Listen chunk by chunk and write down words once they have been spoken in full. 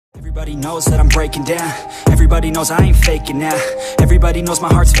Everybody knows that I'm breaking down. Everybody knows I ain't faking now. Everybody knows my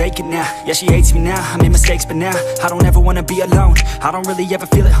heart's vacant now. Yeah, she hates me now, I made mistakes but now I don't ever wanna be alone. I don't really ever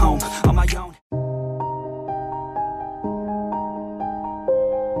feel at home on my own.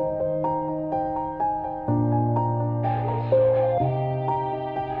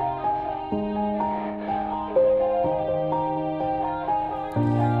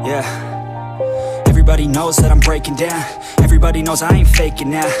 Yeah. Everybody knows that I'm breaking down. Everybody knows I ain't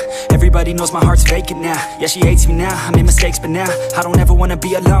faking now. Everybody knows my heart's vacant now. Yeah, she hates me now, I made mistakes but now I don't ever wanna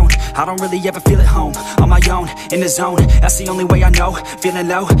be alone. I don't really ever feel at home on my own, in the zone. That's the only way I know. Feeling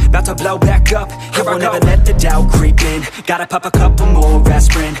low, about to blow back up. Here I won't ever let the doubt creep in. Gotta pop a couple more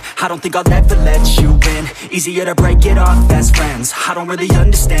aspirin. I don't think I'll ever let you in. Easier to break it off best friends. I don't really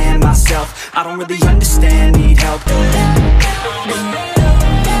understand myself. I don't really understand, need help.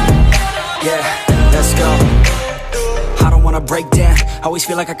 Yeah, let's go. I don't wanna break down, always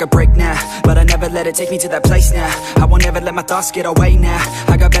feel like I could break now, but I never let it take me to that place now. I won't ever let my thoughts get away now.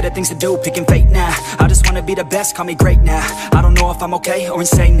 I got better things to do, picking fate now. I just wanna be the best, call me great now. I don't know if I'm okay or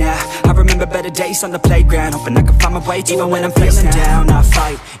insane now. I remember better days on the playground, hoping I can find my way. Even when I'm feeling down, I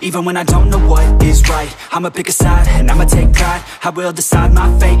fight. Even when I don't know what is right, I'ma pick a side and I'ma take pride. I will decide my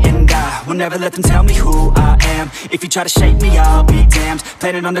fate and I will never let them tell me who I am. If you try to shape me, I'll be damned.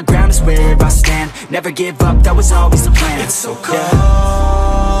 Planet on the ground is where I stand. Never give up, that was always the plan. It's so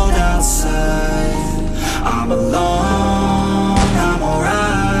cold outside, I'm alone, I'm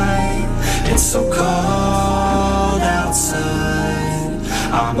alright. It's so cold outside,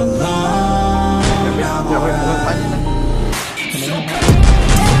 I'm alone, I'm alright.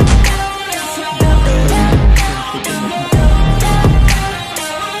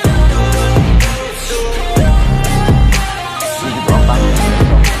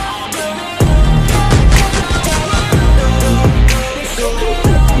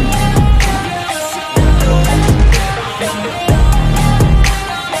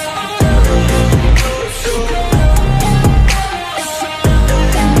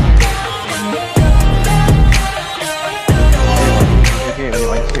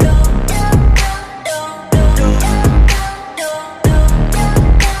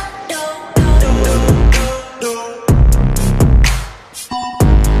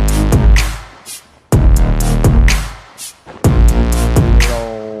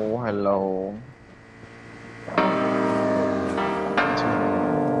 Hello.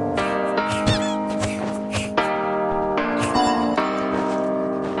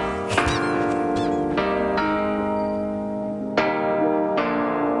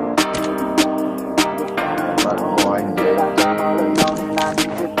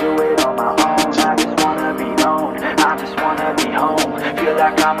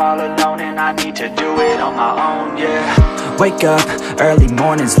 I'm all alone and I need to do it on my own, yeah. Wake up, early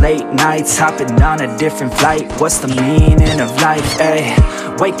mornings, late nights, hopping on a different flight. What's the meaning of life,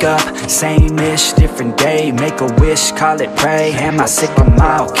 ayy? Wake up, same-ish, different day. Make a wish, call it pray. Am I sick, am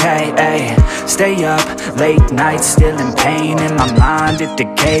I okay, ayy? Stay up, late nights, still in pain. In my mind it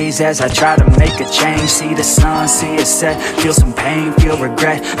decays as I try to make a change. See the sun, see it set, feel some pain, feel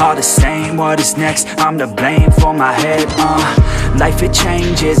regret. All the same, what is next? I'm to blame for my head, Life it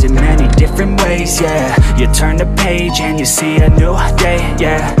changes in many different ways, yeah. You turn the page and you see a new day,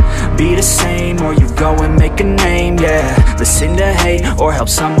 yeah. Be the same or you go and make a name, yeah. Listen to hate or help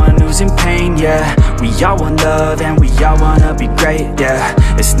someone who's in pain, yeah. We all want love and we all wanna be great, yeah.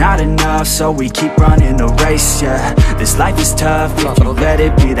 It's not enough so we keep running the race, yeah. This life is tough if you let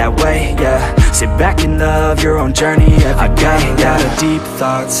it be that way, yeah. Sit back and love your own journey every day, yeah. I got deep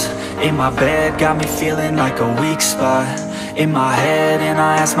thoughts in my bed, got me feeling like a weak spot in my head, and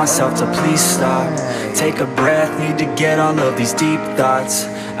I ask myself to please stop. Take a breath, need to get all of these deep thoughts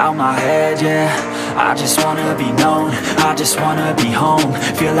out my head, yeah. I just wanna be known, I just wanna be home.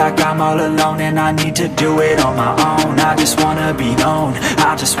 Feel like I'm all alone and I need to do it on my own. I just wanna be known,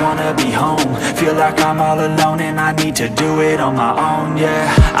 I just wanna be home. Feel like I'm all alone and I need to do it on my own,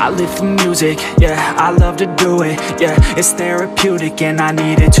 yeah. I live for music, yeah, I love to do it, yeah. It's therapeutic and I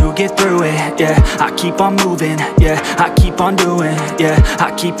needed to get through it, yeah. I keep on moving, yeah, I keep on doing, yeah.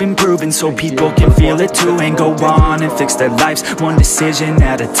 I keep improving so people can feel it too, and go on and fix their lives one decision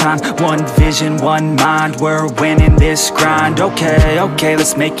at a time. One vision, one mind, we're winning this grind. Okay, okay,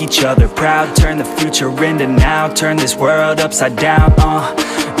 let's make each other proud. Turn the future into now, turn this world upside down,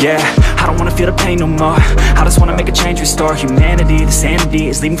 Yeah, I don't wanna feel the pain no more. I just wanna make a change, restore humanity. The sanity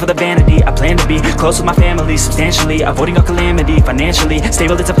is leaving for the vanity. I plan to be close with my family, substantially avoiding all calamity. Financially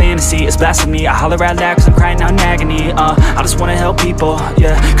stable, it's a fantasy, it's blasphemy. I holler out loud cause I'm crying out in agony. I just wanna help people,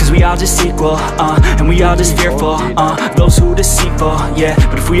 yeah, cause we all just equal, and we all just fearful, those who deceitful, yeah.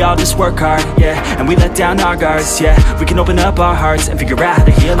 But if we all just work hard, yeah, and we let down our guards, yeah, we can open up our hearts and figure out how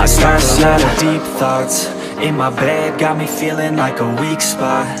to heal. I start a lot of deep thoughts in my bed, got me feeling like a weak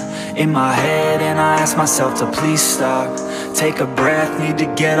spot in my head, and I ask myself to please stop. Take a breath, need to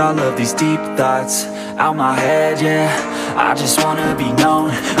get all of these deep thoughts out my head, yeah. I just wanna be known,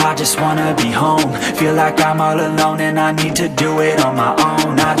 I just wanna be home. Feel like I'm all alone and I need to do it on my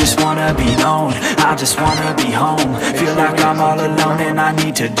own. I just wanna be known, I just wanna be home. Feel like I'm all alone and I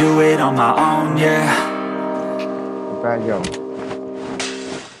need to do it on my own, yeah.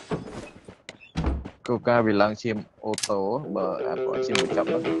 Cô ca vì làng chim ô tô bờ bỏ chim một chậm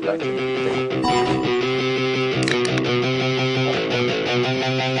làng chim đó vì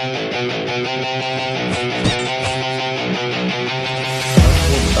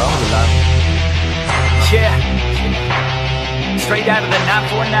làng. Yeah, straight out of the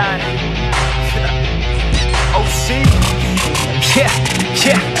 949 OC.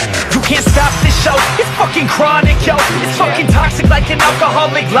 Yeah, you can't stop this show, it's fucking chronic, yo. It's fucking toxic like an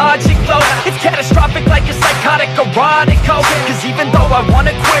alcoholic logic flow. It's catastrophic like a psychotic erotic code. Cause even though I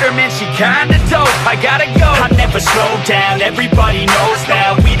wanna quit her, man, she kinda dope. I gotta go, I never slow down, everybody knows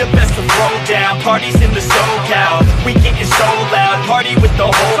now. We the best to throw down, parties in the SoCal. We getting so loud, party with the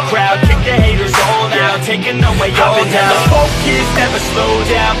whole crowd. Kick the haters all out, taking away all doubt. I've been hella focused, never slow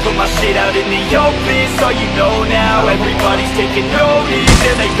down. Put my shit out in the open, so you know now. Everybody's taking notice,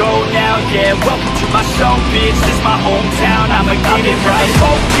 there they go now. Yeah, welcome to my show, bitch. This my hometown, I'ma get it right.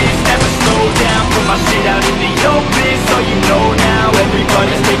 Focus, never slow down. Put my shit out in the open, so you know now.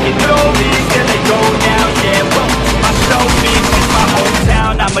 Everybody's taking notice, there they go now. Yeah, welcome to my show, bitch. This my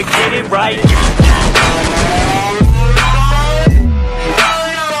hometown, I'ma get it right.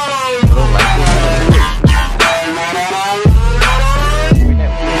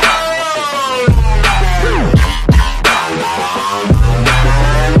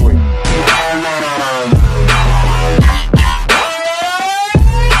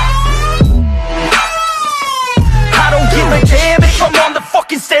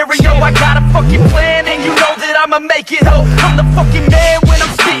 I got a fucking plan and you know that I'ma make it, ho. I'm the fucking man when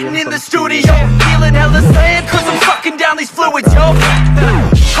I'm sitting in the studio, feeling hella slammed cause I'm sucking down these fluids, yo.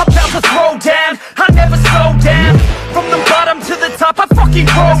 I'm about to throw down, I never slow down. From the bottom to the top, I fucking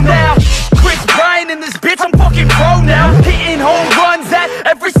grow now. Chris Bryant in this bitch, I'm fucking pro now. Hitting home runs at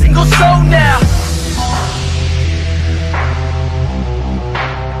every single show now.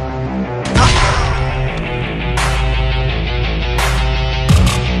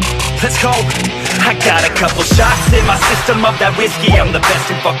 Let's go. I got a couple shots in my system of that whiskey. I'm the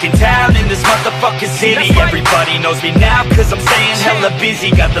best in fucking town in this motherfucking city. Everybody knows me now cause I'm staying hella busy.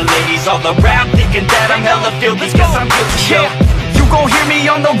 Got the ladies all around thinking that I'm hella filthy cause I'm guilty, yo. You gon' hear me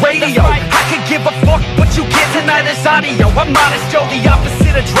on the radio. I could give a fuck but you can't deny this audio. I'm honest, yo, the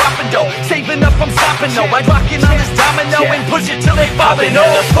opposite of dropping dough. Saving up, I'm stopping, no. I rockin' on this domino and push it till they poppin', oh.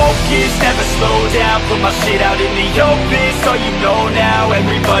 Never focus, never slow down. Put my shit out in the open, so you know now.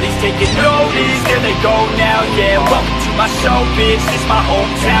 Everybody's taking notice, there they go now. Yeah, welcome to my show, bitch. This my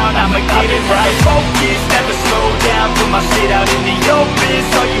hometown, I'ma get it right. Focus, never slow down. Put my shit out in the open,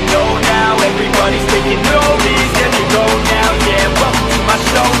 so you know now. Everybody's taking notice, there they go now. Yeah, welcome to my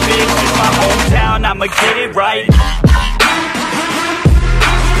show, bitch. This my hometown, I'ma get it right.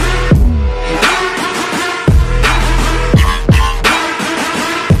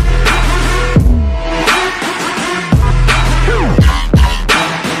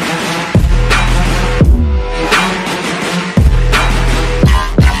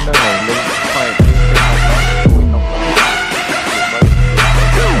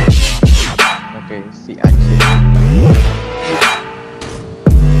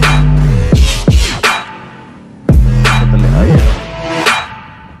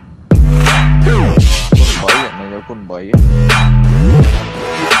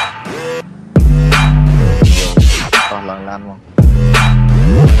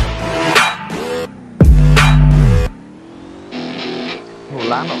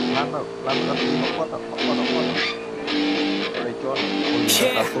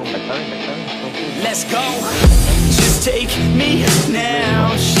 Let's go. Just take me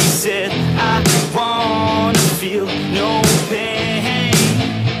now. She said I wanna feel no pain.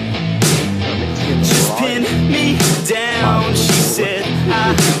 Just pin me down. She said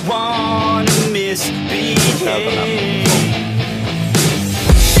I wanna misbehave.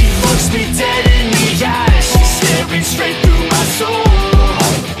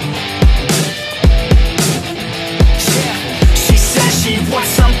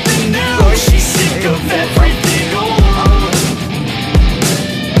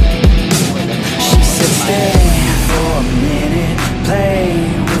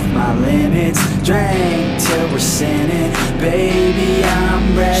 sinning, baby,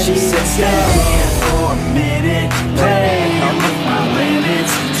 I'm ready. She said stay for a minute, play with my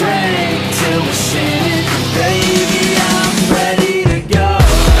limits, drink till we're sinning, baby, I'm ready to go.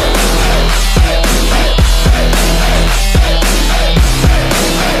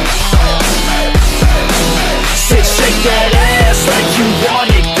 Said shake that ass like you want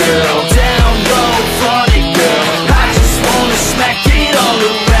it, girl, down low, flaunt it, girl, I just wanna smack it all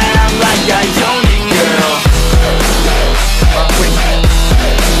around like I own it, girl.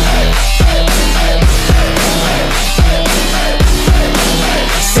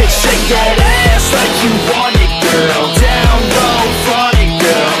 Said shake that ass like you want it, girl, down low, flaunt it,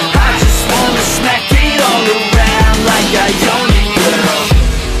 girl, I just wanna smack it all around like I own it, girl.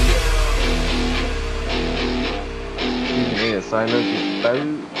 Nghe là xoay lên thì tới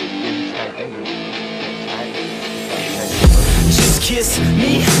im sai cái gì Just kiss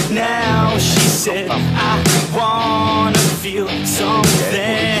me now, she said, I wanna feel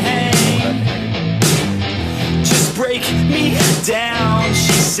something. Just break me down,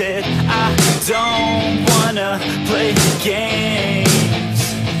 she said, I don't wanna play games.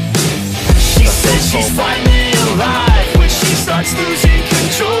 She said she's finally alive when she starts losing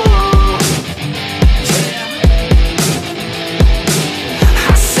control.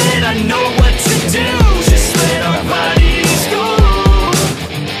 I said I know what to do, just let our bodies go.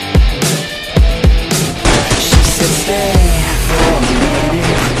 She said stay for a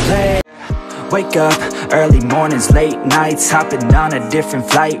minute, play. Wake up, early mornings, late nights, hopping on a different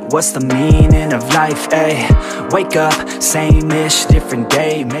flight. What's the meaning of life, ayy? Wake up, same-ish, different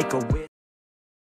day, make a wish.